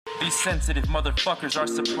These sensitive motherfuckers are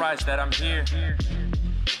surprised that I'm here.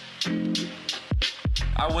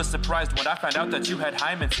 I was surprised when I found out that you had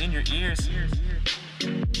hymens in your ears.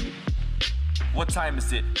 What time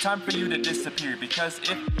is it? Time for you to disappear, because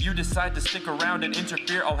if you decide to stick around and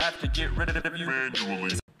interfere, I'll have to get rid of you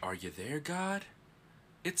manually. Are you there, God?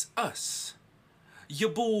 It's us, ya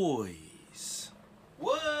boys.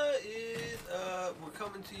 What is up? We're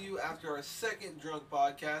coming to you after our second drunk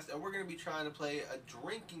podcast, and we're going to be trying to play a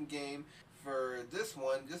drinking game for this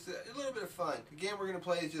one. Just a little bit of fun. The game we're going to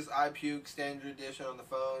play is just I Puke, standard edition on the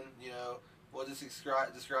phone. You know, we'll just describe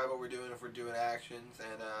what we're doing if we're doing actions,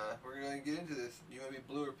 and we're going to get into this. You want to be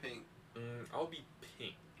blue or pink? I'll be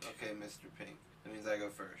pink. Okay, Mr. Pink. That means I go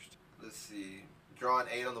first. Let's see. Draw an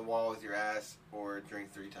 8 on the wall with your ass, or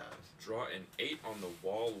drink 3 times. Draw an 8 on the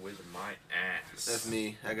wall with my ass. That's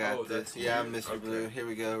me. I got this. Yeah, I'm Mr. Blue. Here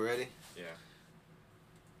we go. Ready? Yeah.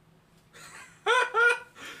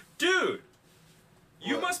 Dude!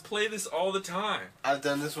 You must play this all the time. I've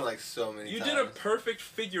done this one like so many times. You did a perfect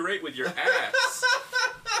figure 8 with your ass.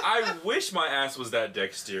 I wish my ass was that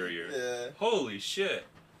dexterior. Yeah. Holy shit.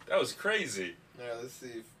 That was crazy. Alright, let's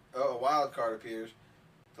see. Oh, a wild card appears.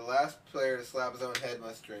 The last player to slap his own head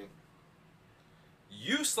must drink.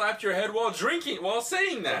 You slapped your head while drinking, while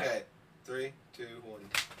saying that. Okay. 3, 2, 1.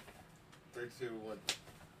 3, 2, 1.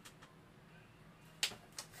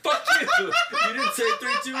 Fuck you! You didn't say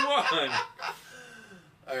 3, 2, 1.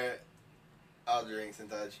 Alright. I'll drink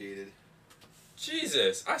since I cheated.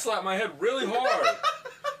 Jesus, I slapped my head really hard.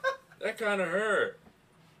 That kind of hurt.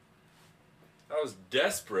 I was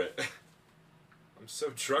desperate. I'm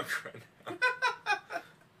so drunk right now.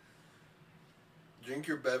 Drink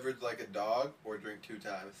your beverage like a dog, or drink 2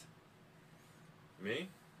 times. Me?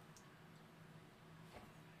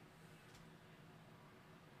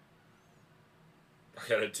 I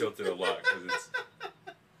gotta tilt it a lot because it's.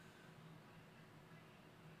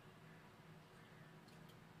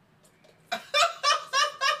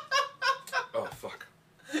 Oh fuck!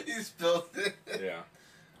 You spilled it. Yeah.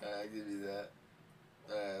 I'll give you that.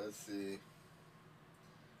 Alright, let's see.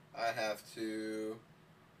 I have to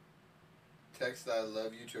text I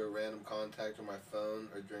love you to a random contact on my phone,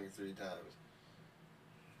 or drink 3 times.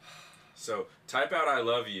 So type out I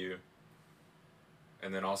love you,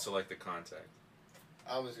 and then also like the contact.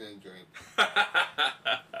 I'm just gonna drink.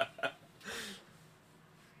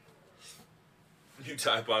 You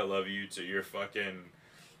type I love you to your fucking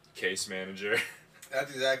case manager.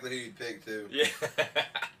 That's exactly who you picked too. Yeah.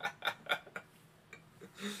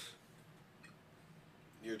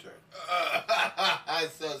 Your turn.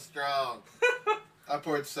 It's so strong. I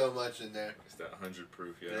poured so much in there. It's that 100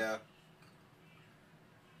 proof, yeah. Yeah.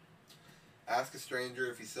 Ask a stranger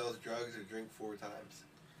if he sells drugs, or drink 4 times.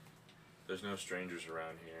 There's no strangers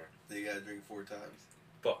around here. So you gotta drink 4 times.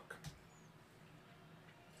 Fuck.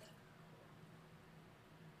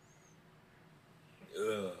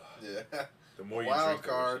 Ugh. Yeah. The more you Wild drink,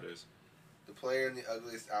 card. the worse it is. The player in the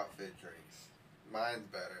ugliest outfit drinks. Mine's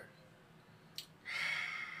better.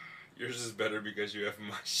 Yours is better because you have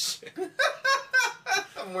my shit.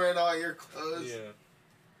 I'm wearing all your clothes. Yeah.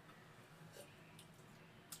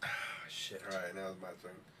 Shit. Alright, now it's my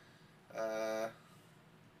turn.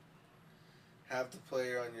 Have the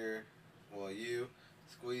player on your, you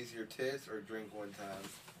squeeze your tits or drink 1 time.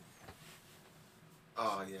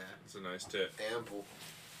 Oh, yeah. It's a nice tip. Ample.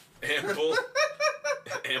 Ample.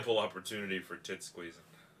 Ample opportunity for tit squeezing.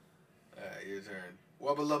 Alright, your turn.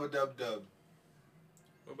 Wubba lubba dub dub.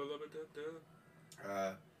 Wubba lubba dub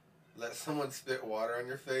dub. Let someone spit water on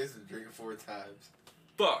your face and drink 4 times.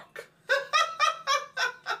 Fuck.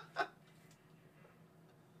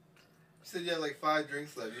 You said you had like 5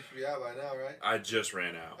 drinks left. You should be out by now, right? I just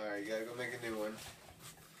ran out. Alright, you gotta go make a new one.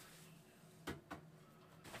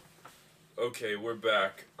 Okay, we're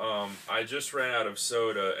back. I just ran out of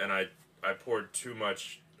soda and I poured too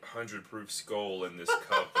much 100 proof Skol in this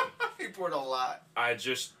cup. You poured a lot. I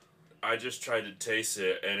just tried to taste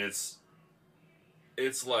it and it's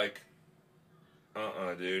like,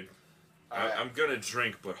 dude. Right. I'm gonna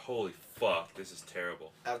drink, but holy fuck, this is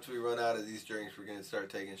terrible. After we run out of these drinks, we're gonna start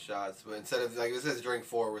taking shots. But instead of, like, it says drink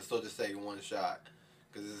 4, we're still just taking 1 shot.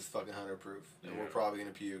 Because this is fucking 100 proof. And we're probably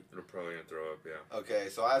gonna puke. We're probably gonna throw up, yeah. Okay,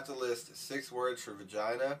 so I have to list 6 words for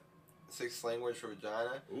vagina, 6 slang words for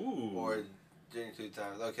vagina. Ooh. Or drink 2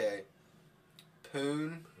 times. Okay.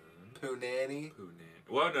 Poon. Poonanny. Poonanny.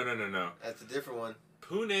 Well, no. That's a different one.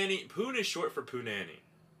 Poonanny. Poon is short for Poonanny.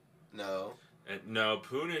 No. And no,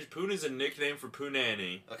 Poon is a nickname for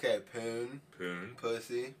Poonanny. Okay, poon. Poon.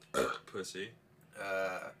 Pussy. Pussy.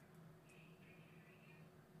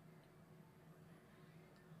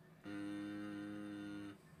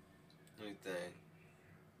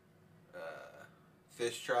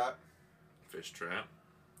 Fish trap. Fish trap.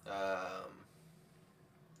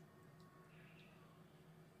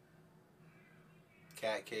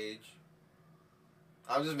 Cat cage.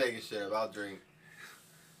 I'm just making shit up. I'll drink.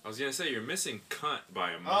 I was gonna say you're missing cunt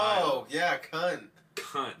by a mile. Oh yeah, cunt.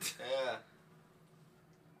 Cunt. Yeah.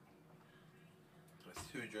 That's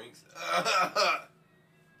 2 drinks.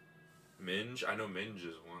 Minge. I know minge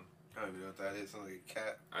is one. I don't even know what that is. Sounds like a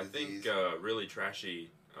cat disease. I think really trashy.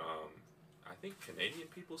 I think Canadian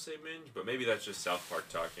people say minge, but maybe that's just South Park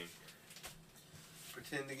talking.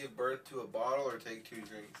 Pretend to give birth to a bottle or take 2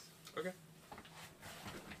 drinks. Okay.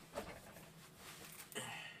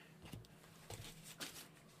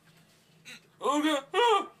 Okay.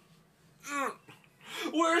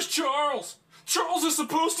 Where's Charles? Charles is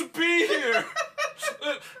supposed to be here.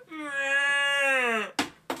 Cut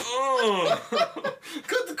the cord!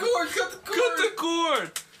 Cut the cord! Cut the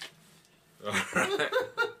cord!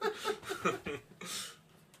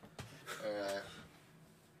 Alright.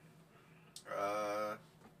 Alright.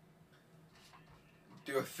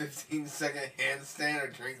 Do a 15-second handstand or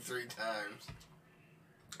drink 3 times.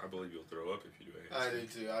 I believe you'll throw up if you do a I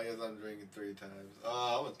handstand. do too. I guess I'm drinking 3 times.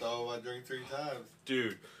 Oh, I'm gonna throw up. I drink 3 times.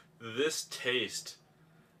 Dude, this taste,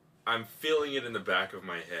 I'm feeling it in the back of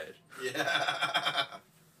my head. Yeah.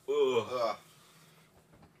 Ugh.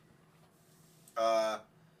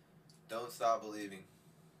 Don't Stop Believing.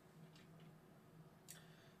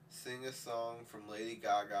 Sing a song from Lady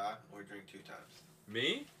Gaga or drink 2 times.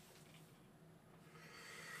 Me?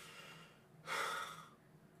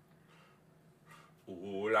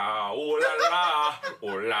 Ooh la, ooh la la,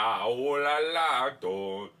 ooh la, ooh la la,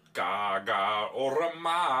 do gaga,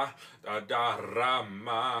 orama, da da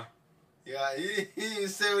rama. Yeah, you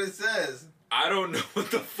say what it says. I don't know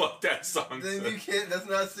what the fuck that song Then says. you can't. That's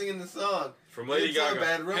not singing the song. From Lady It's Gaga. A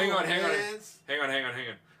Bad Hang on. Romance. Hang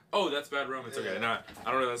on. Oh, that's Bad Romance. Okay, Yeah. nah,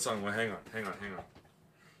 I don't know that song. Well, hang on.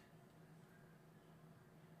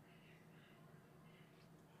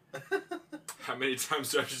 How many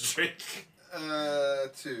times do I have to drink?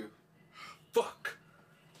 2. Fuck.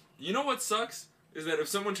 You know what sucks? Is that if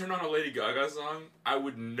someone turned on a Lady Gaga song, I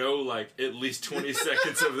would know like at least 20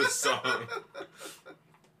 seconds of this song.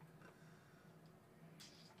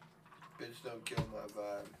 Bitch, don't kill my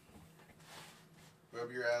vibe. Rub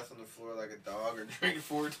your ass on the floor like a dog or drink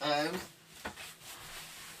 4 times.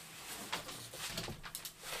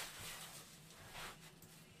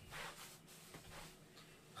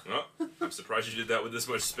 Well, I'm surprised you did that with this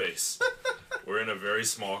much space. We're in a very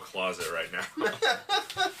small closet right now.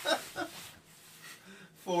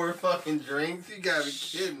 4 fucking drinks? You gotta be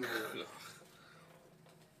kidding me.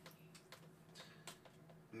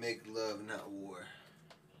 Make love, not war.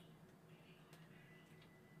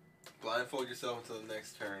 Blindfold yourself until the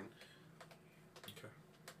next turn. Okay.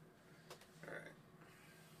 Alright.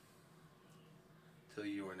 Till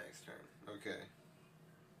your next turn. Okay.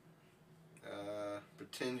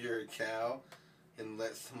 Pretend you're a cow and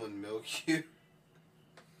let someone milk you.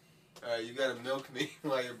 Alright, you gotta milk me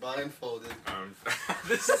while you're blindfolded.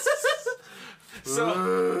 This is... So,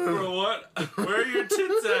 for what? Where are your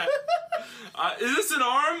tits at? Is this an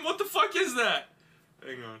arm? What the fuck is that?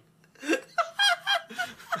 Hang on.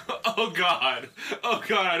 Oh god,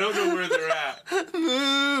 I don't know where they're at. Okay.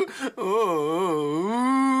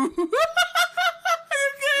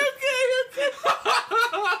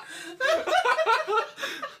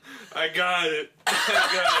 I got it.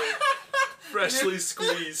 Freshly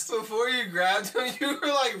squeezed. Before you grabbed him, you were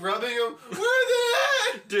like rubbing him. Where they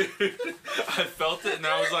at? Dude, I felt it and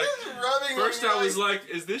I was like, Just rubbing first him, I was like,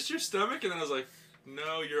 is this your stomach? And then I was like,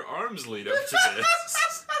 no, your arms lead up to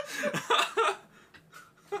this.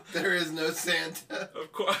 There is no Santa.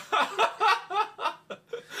 Of course.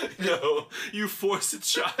 No, you force a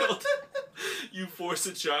child. You force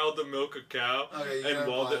a child to milk a cow, Okay, and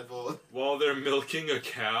while they're milking a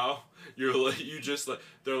cow,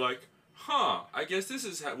 they're like, huh? I guess this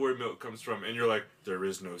is where milk comes from, and you're like, there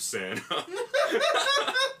is no Santa.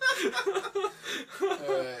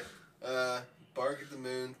 Alright. Bark at the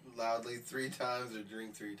moon loudly 3 times or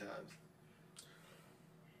drink 3 times.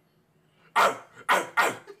 Ow!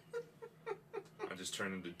 I just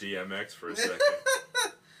turned into DMX for a second.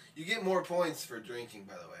 You get more points for drinking,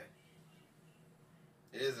 by the way.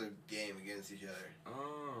 It is a game against each other.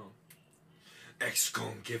 Oh. X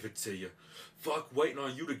gon' give it to you. Fuck waiting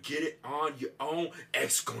on you to get it on your own.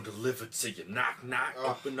 X gon' deliver to you. Knock, knock.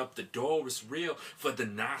 Oh. Open up the door. It's real. For the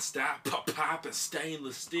non-stop pop and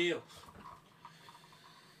stainless steel.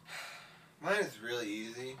 Mine is really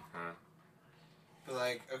easy. Huh? But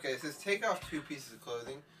like, okay, it says take off 2 pieces of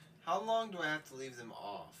clothing. How long do I have to leave them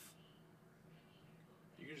off?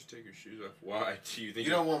 You can just take your shoes off. Why do you think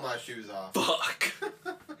you don't want my shoes off? Fuck!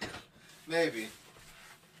 Maybe.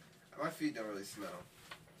 My feet don't really smell.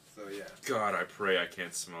 So, yeah. God, I pray I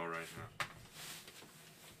can't smell right now.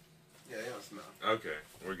 Yeah, they don't smell. Okay,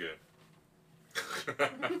 we're good.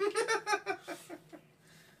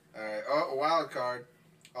 Alright, oh, wild card.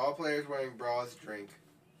 All players wearing bras drink.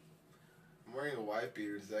 I'm wearing a wife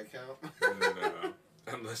beater, does that count? No.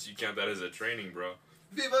 Unless you count that as a training, bro.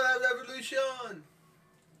 Viva la revolution!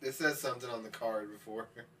 It says something on the card before.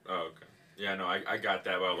 Oh, okay. Yeah, no, I got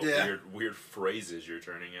that by all the weird phrases you're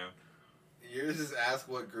turning out. Yours is ask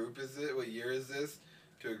what group is it, what year is this,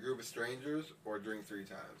 to a group of strangers, or drink 3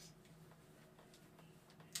 times.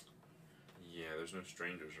 Yeah, there's no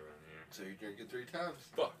strangers around here. So you drink it 3 times.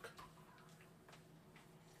 Fuck.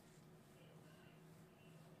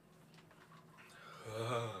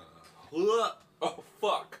 Oh,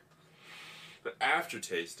 fuck. The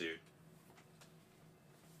aftertaste, dude.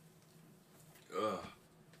 Ugh.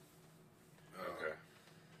 Okay.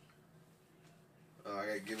 I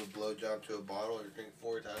gotta give a blowjob to a bottle or drink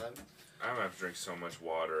 4 times. I'm gonna have to drink so much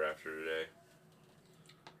water after today.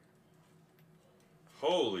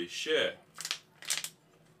 Holy shit.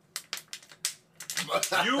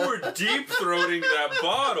 You were deep-throating that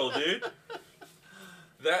bottle, dude.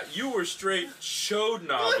 You were straight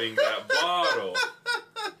chode-knobbing that bottle.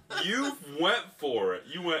 You went for it.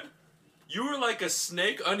 You were like a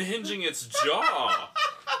snake unhinging its jaw.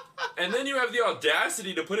 And then you have the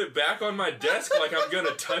audacity to put it back on my desk like I'm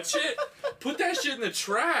gonna touch it? Put that shit in the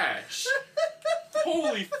trash.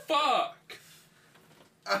 Holy fuck.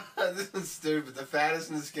 This is stupid. The fattest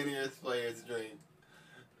and the skinniest players drink.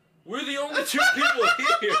 We're the only 2 people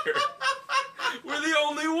here. We're the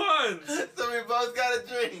only ones. So we both got a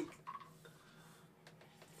drink.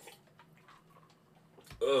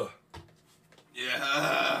 Ugh.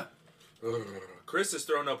 Yeah. Ugh. Chris has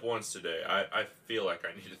thrown up once today. I feel like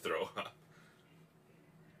I need to throw up.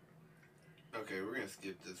 Okay, we're gonna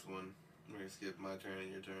skip this one. We're gonna skip my turn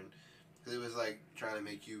and your turn. Cause it was like trying to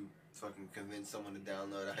make you fucking convince someone to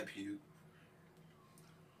download iPuke.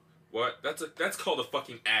 What? That's called a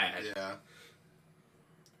fucking ad. Yeah.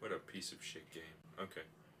 What a piece of shit game. Okay.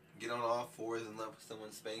 Get on all 4s and let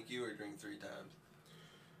someone spank you, or drink 3 times.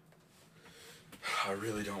 I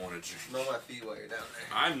really don't want to drink. Smell my feet while you're down there.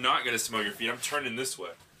 I'm not gonna smell your feet. I'm turning this way.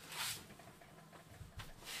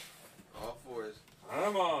 All 4s.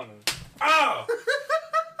 I'm on. Ow!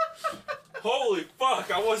 Holy fuck!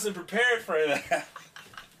 I wasn't prepared for that.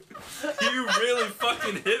 You really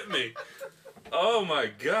fucking hit me. Oh my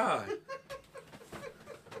god.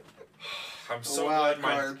 I'm so glad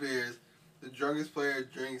my card appears. The drunkest player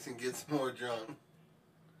drinks and gets more drunk.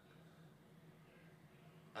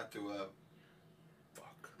 I threw up.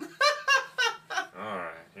 Fuck.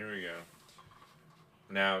 Alright, here we go.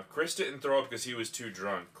 Now, Chris didn't throw up because he was too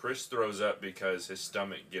drunk. Chris throws up because his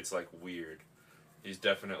stomach gets, like, weird. He's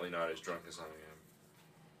definitely not as drunk as I am.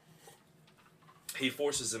 He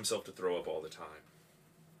forces himself to throw up all the time.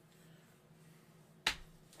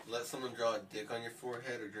 Let someone draw a dick on your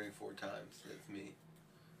forehead or drink 4 times. That's me.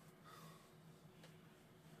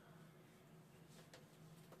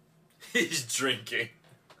 He's drinking.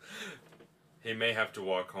 He may have to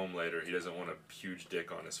walk home later. He doesn't want a huge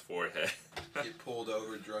dick on his forehead. Get pulled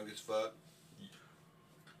over drunk as fuck.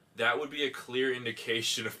 That would be a clear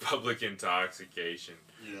indication of public intoxication.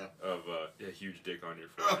 Yeah. Of a huge dick on your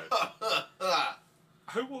forehead.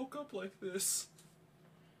 I woke up like this.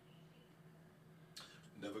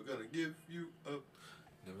 Never gonna give you up.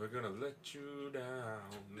 Never gonna let you down.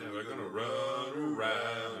 Never gonna run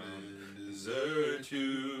around and desert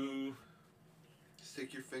you.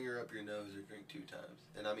 Stick your finger up your nose or drink 2 times.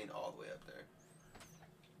 And I mean all the way up there.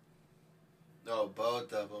 Oh,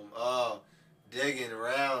 both of them. Oh, digging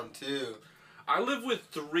around too. I live with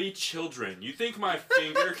 3 children. You think my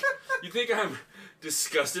finger... You think I'm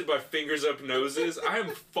disgusted by fingers up noses? I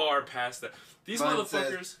am far past that. These Mine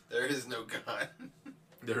motherfuckers... says, there is no God.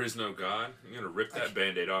 There is no God? I'm gonna rip that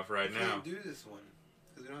Band-Aid off right now. I can't do this one.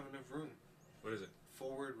 Because we don't have enough room. What is it?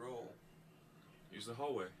 Forward roll. Use the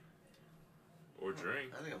hallway. Or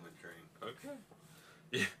drink. I think I'm gonna drink. Okay.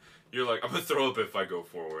 Yeah, you're like, I'm gonna throw up if I go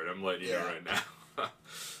forward. I'm letting you know right now.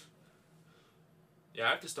 Yeah, I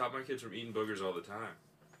have to stop my kids from eating boogers all the time.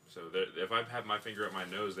 So if I have my finger up my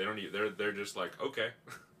nose, they don't eat. They're just like, okay.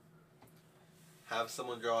 Have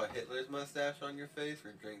someone draw a Hitler's mustache on your face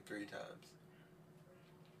or drink 3 times.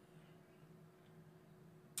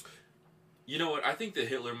 You know what? I think the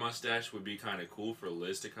Hitler mustache would be kind of cool for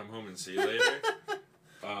Liz to come home and see later. You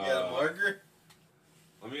got a marker?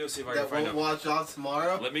 Let me go see if I can find that won't wash off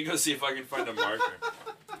tomorrow? Let me go see if I can find a marker.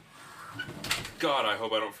 God, I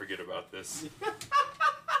hope I don't forget about this.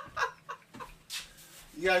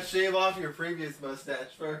 You gotta shave off your previous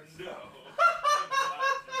mustache first. No.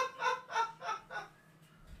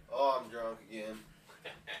 Oh, I'm drunk again.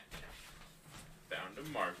 Found a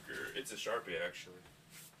marker. It's a Sharpie, actually.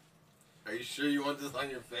 Are you sure you want this on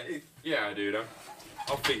your face? Yeah, dude.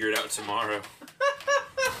 I'll figure it out tomorrow.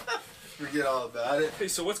 Forget all about it. Hey,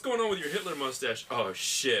 so what's going on with your Hitler mustache? Oh,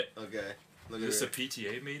 shit. Okay. Look Is this at a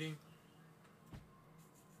PTA meeting?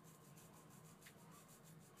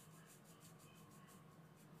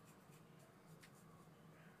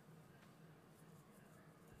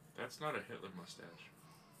 That's not a Hitler mustache.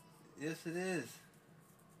 Yes, it is.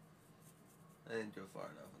 I didn't go far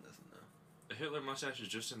enough on this one, though. The Hitler mustache is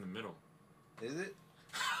just in the middle. Is it?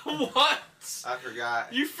 What? I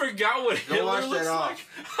forgot. You forgot what Go Hitler wash looks that like?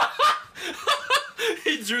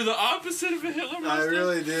 He drew the opposite of a Hitler mustache. I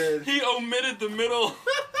really did. He omitted the middle.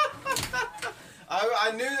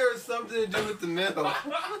 I knew there was something to do with the middle.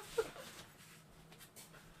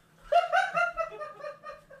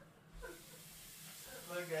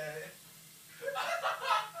 Look at it.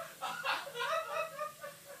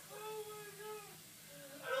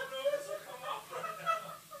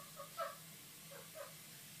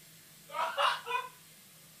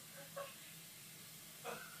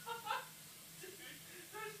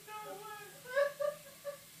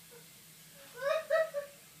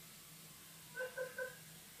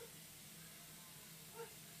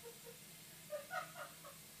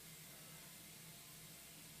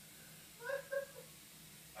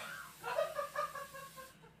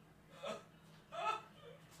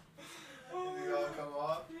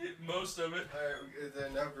 Most of it. Alright, is there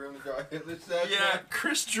enough room to draw a Hitler statue? Yeah,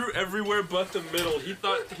 Chris drew everywhere but the middle. He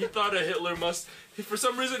thought a Hitler for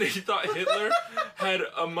some reason he thought Hitler had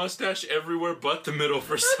a mustache everywhere but the middle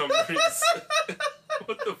for some reason.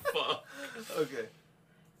 What the fuck? Okay.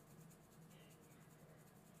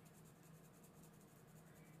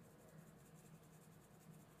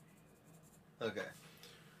 Okay.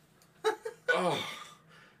 Oh,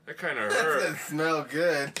 that kind of That hurt. doesn't smell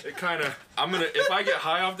good. It kind of. If I get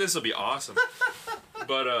high off this, it'll be awesome.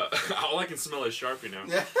 But all I can smell is Sharpie now.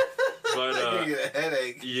 Yeah. But You get a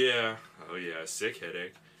headache. yeah. Oh yeah, sick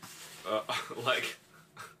headache. Like.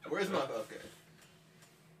 Where's my okay?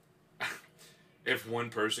 If one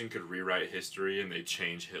person could rewrite history and they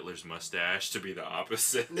change Hitler's mustache to be the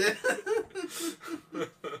opposite,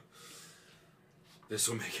 this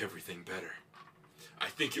will make everything better. I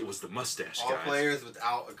think it was the mustache, All guys. players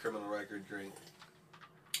without a criminal record drink.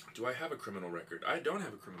 Do I have a criminal record? I don't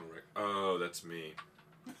have a criminal record. Oh, that's me.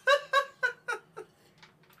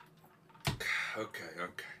 Okay.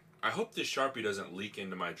 I hope this Sharpie doesn't leak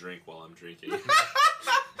into my drink while I'm drinking.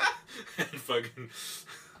 And fucking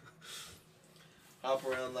Hop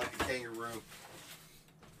around like a kangaroo.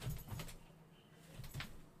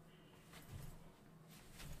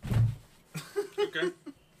 Okay.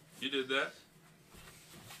 You did that.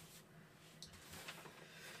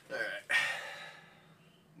 Alright.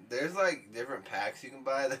 There's like different packs you can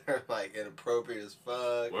buy that are like inappropriate as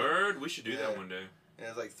fuck. Word? We should do that one day. And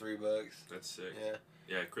it's like $3. That's sick. Yeah.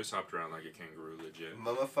 Yeah, Chris hopped around like a kangaroo, legit.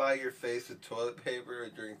 Mummify your face with toilet paper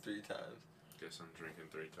and drink 3 times. Guess I'm drinking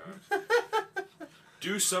 3 times.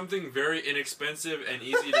 Do something very inexpensive and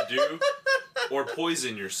easy to do, or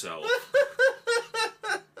poison yourself.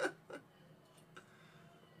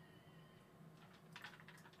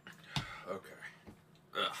 Okay.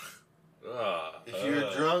 If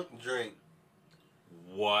you're drunk, drink.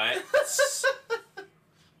 What?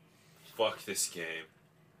 Fuck this game.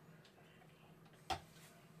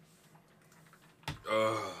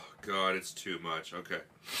 Oh, God, it's too much. Okay.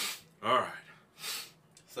 Alright.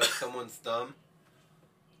 Suck someone's thumb.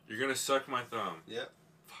 You're gonna suck my thumb. Yep.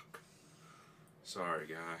 Fuck. Sorry,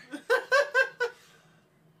 guy.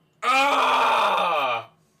 Ah!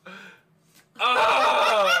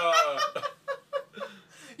 Ah!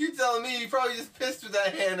 You telling me you probably just pissed with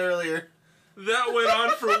that hand earlier. That went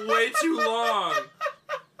on for way too long.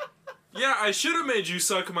 Yeah, I should have made you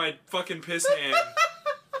suck my fucking piss hand.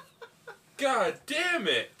 God damn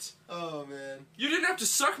it. Oh, man. You didn't have to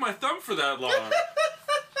suck my thumb for that long.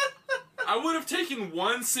 I would have taken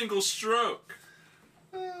one single stroke.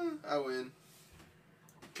 I win.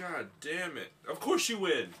 God damn it. Of course you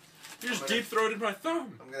win. You just deep-throated my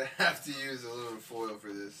thumb. I'm gonna have to use aluminum foil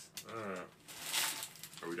for this.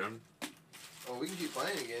 Are we done? Oh, we can keep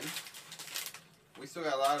playing again. We still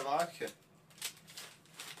got a lot of vodka.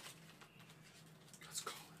 Let's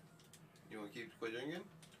call it. You wanna quit drinking?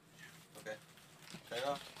 Okay. Turn it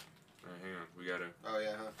off. hang on, we gotta... Oh,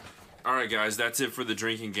 yeah, huh? Alright, guys, that's it for the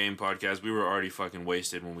Drinking Game podcast. We were already fucking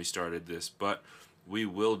wasted when we started this, but we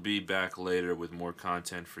will be back later with more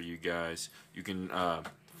content for you guys. You can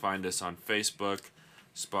find us on Facebook,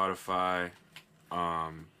 Spotify.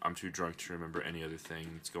 I'm too drunk to remember any other thing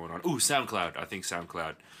that's going on. Ooh, SoundCloud. I think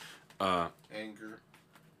SoundCloud. Anchor.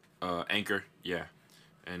 Anchor, yeah.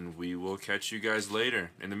 And we will catch you guys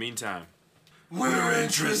later. In the meantime, we're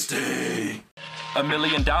interesting. $1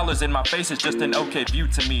 million in my face is just an okay view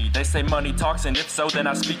to me. They say money talks, and if so, then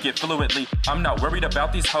I speak it fluently. I'm not worried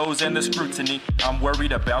about these hoes and the scrutiny. I'm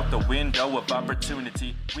worried about the window of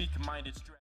opportunity. Weak-minded